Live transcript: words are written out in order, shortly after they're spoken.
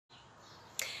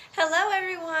Hello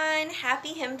everyone,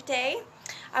 happy hemp day.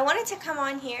 I wanted to come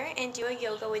on here and do a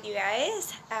yoga with you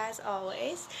guys, as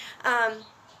always.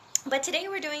 But today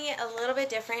we're doing it a little bit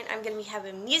different. I'm going to be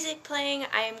having music playing.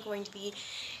 I am going to be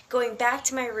going back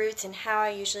to my roots and how I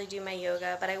usually do my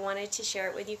yoga, but I wanted to share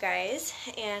it with you guys,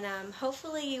 and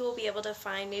hopefully you will be able to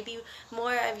find maybe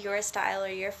more of your style or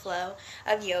your flow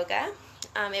of yoga.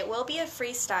 It will be a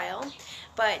freestyle,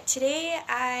 but today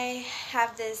I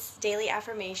have this daily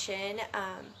affirmation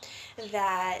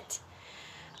that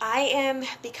I am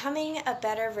becoming a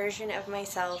better version of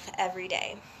myself every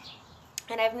day.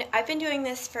 And I've been doing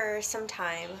this for some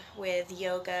time with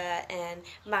yoga and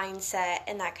mindset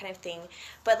and that kind of thing.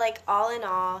 But like all in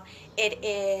all, it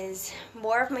is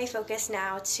more of my focus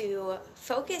now to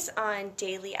focus on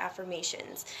daily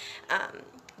affirmations.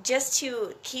 Just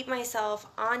to keep myself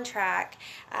on track,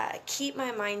 keep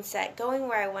my mindset going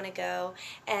where I want to go,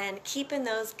 and keeping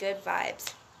those good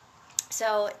vibes.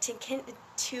 So to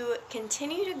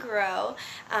continue to grow,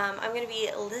 I'm going to be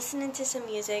listening to some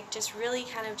music, just really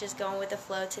kind of just going with the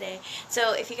flow today.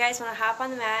 So if you guys want to hop on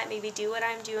the mat, maybe do what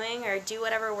I'm doing or do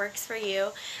whatever works for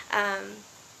you,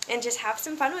 and just have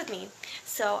some fun with me.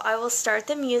 So I will start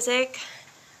the music.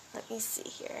 Let me see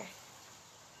here.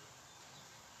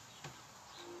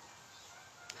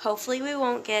 Hopefully we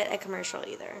won't get a commercial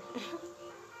either.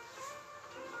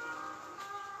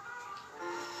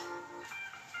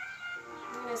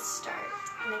 I'm going to start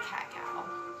in a cat-cow.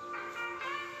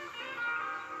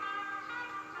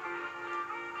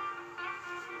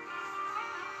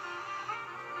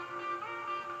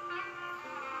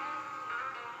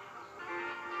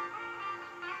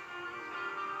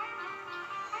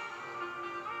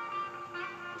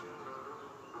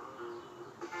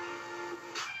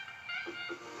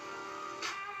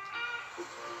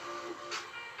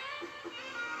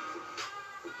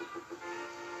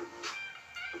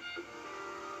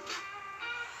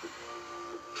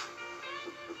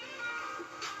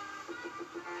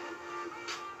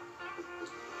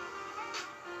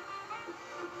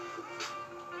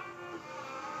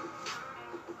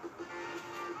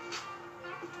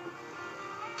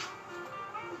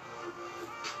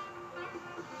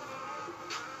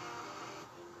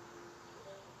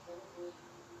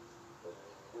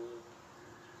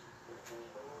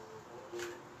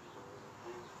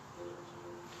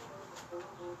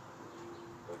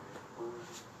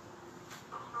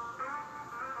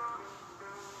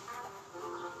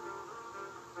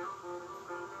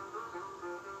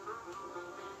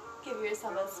 Give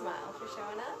yourself a smile for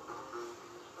showing up.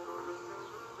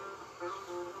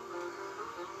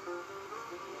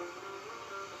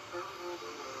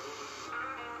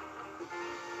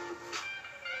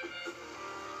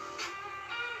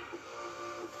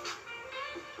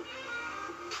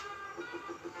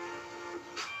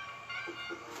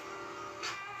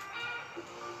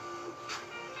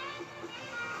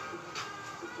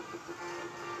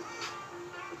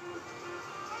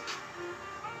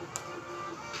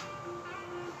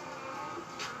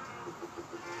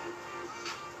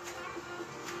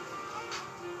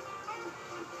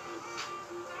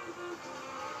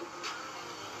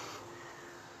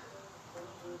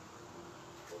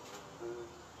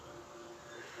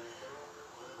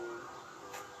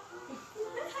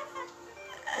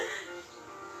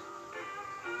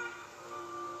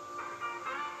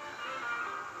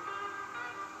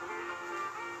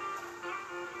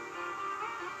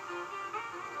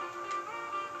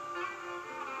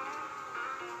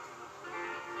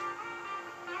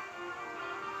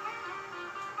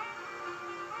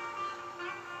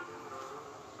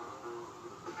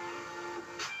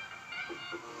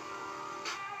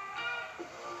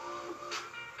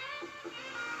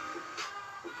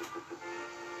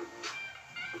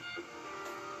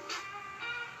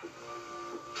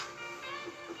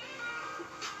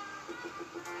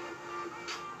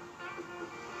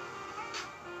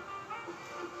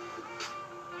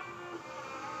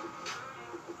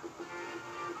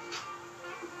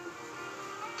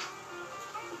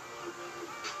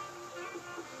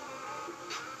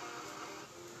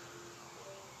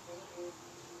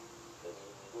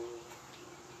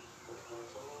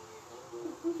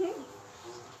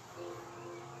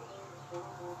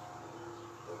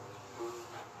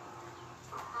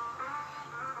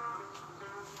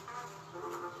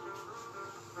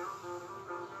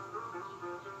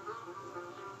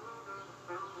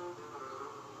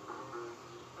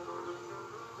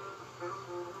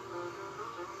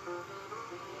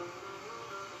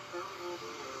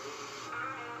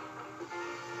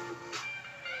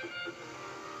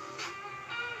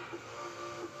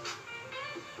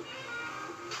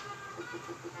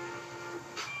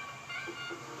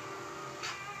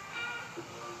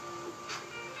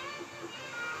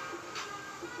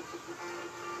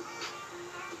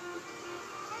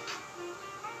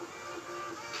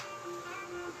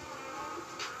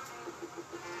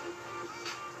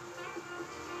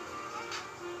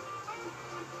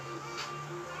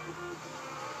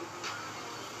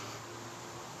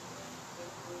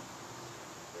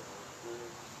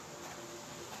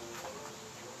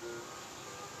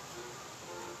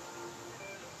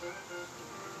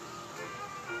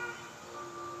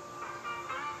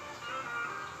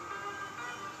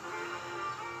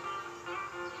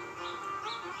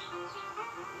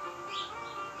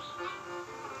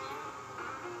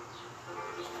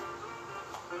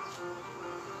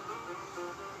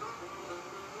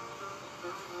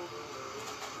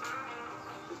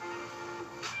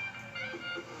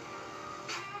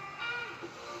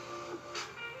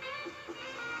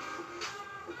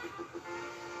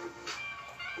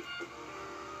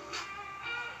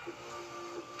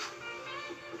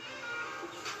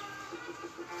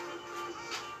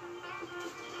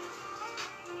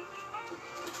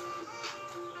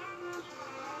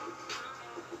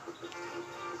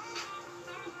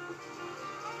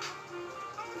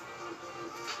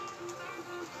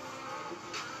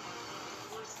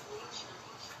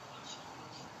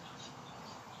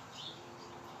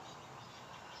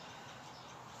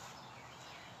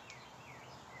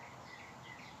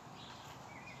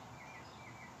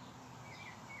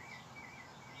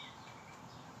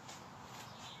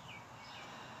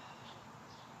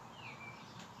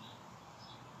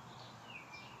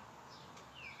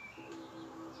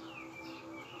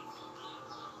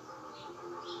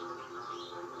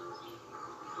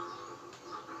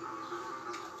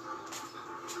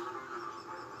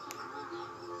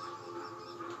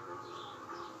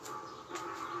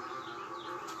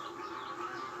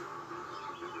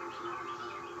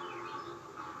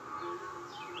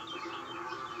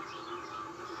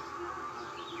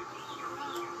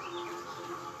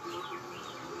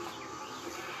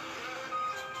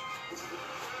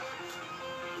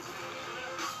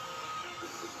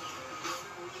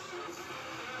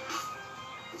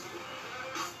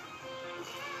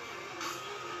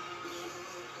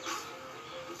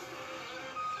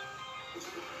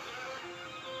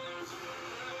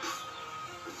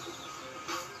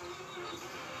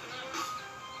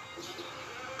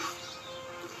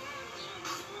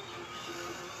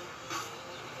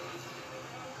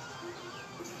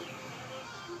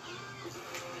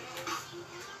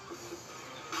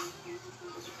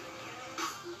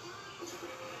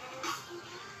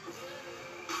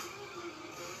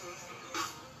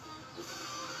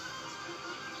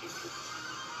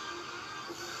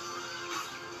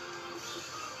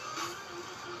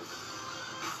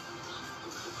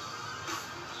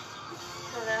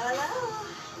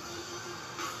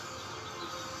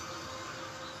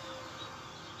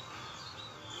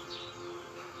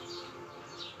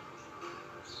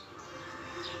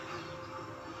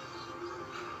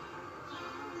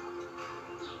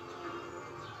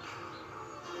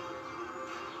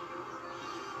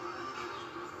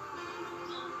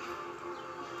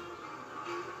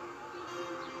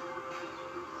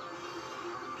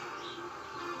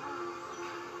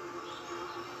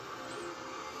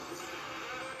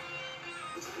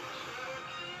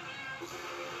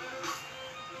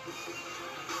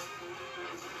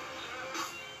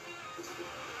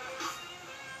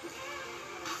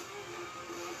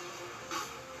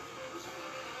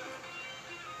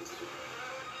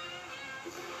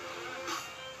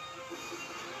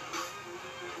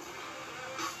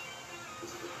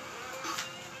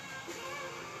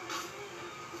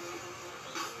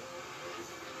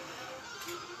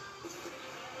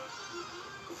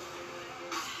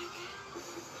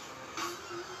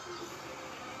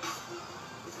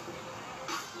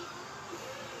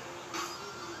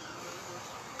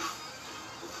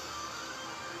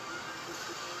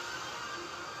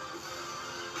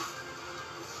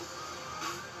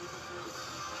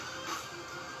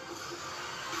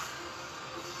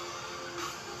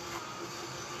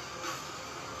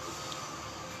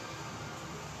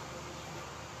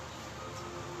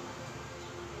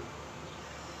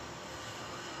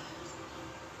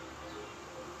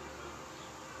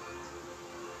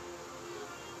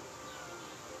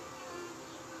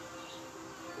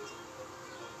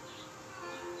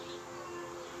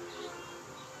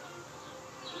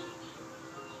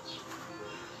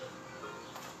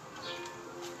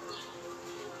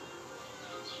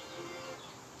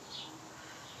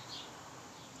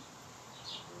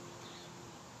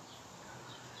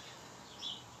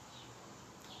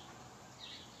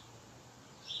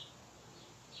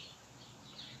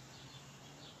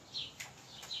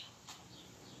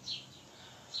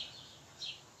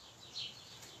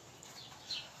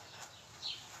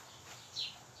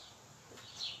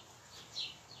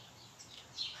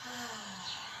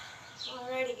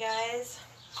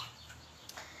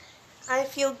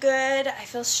 feel good. I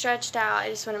feel stretched out. I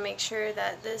just want to make sure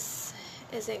that this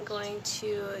isn't going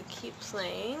to keep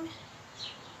playing.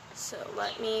 So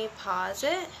let me pause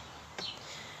it.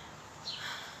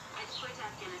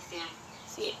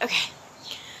 See, okay.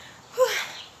 Whew.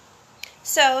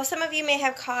 So some of you may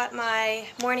have caught my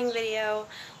morning video,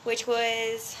 which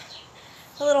was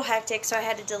a little hectic, so I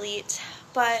had to delete.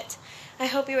 But I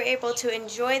hope you were able to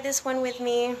enjoy this one with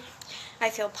me. I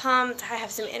feel pumped. I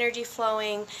have some energy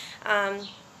flowing.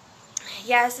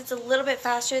 Yes, it's a little bit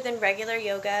faster than regular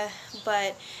yoga,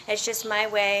 but it's just my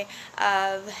way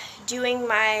of doing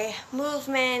my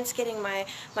movements, getting my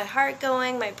heart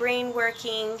going, my brain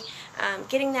working,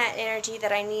 getting that energy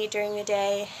that I need during the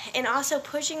day, and also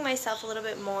pushing myself a little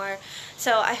bit more.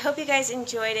 So I hope you guys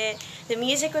enjoyed it. The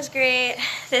music was great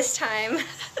this time.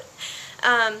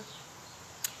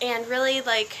 And really,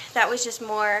 like, that was just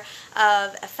more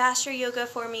of a faster yoga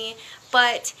for me,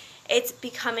 but it's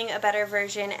becoming a better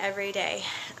version every day.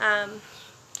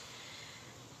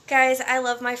 Guys, I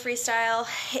love my freestyle.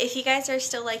 If you guys are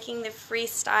still liking the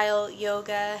freestyle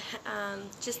yoga,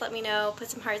 just let me know.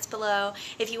 Put some hearts below.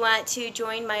 If you want to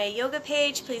join my yoga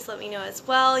page, please let me know as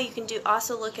well. You can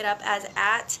also look it up as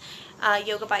at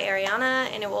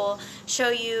YogabyAriana, and it will show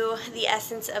you the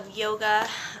essence of yoga.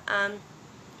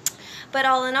 But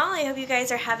all in all, I hope you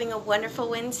guys are having a wonderful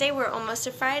Wednesday. We're almost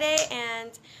to Friday, and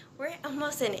we're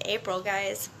almost in April,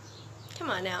 guys. Come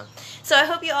on now. So I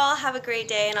hope you all have a great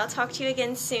day, and I'll talk to you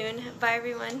again soon. Bye,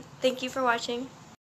 everyone. Thank you for watching.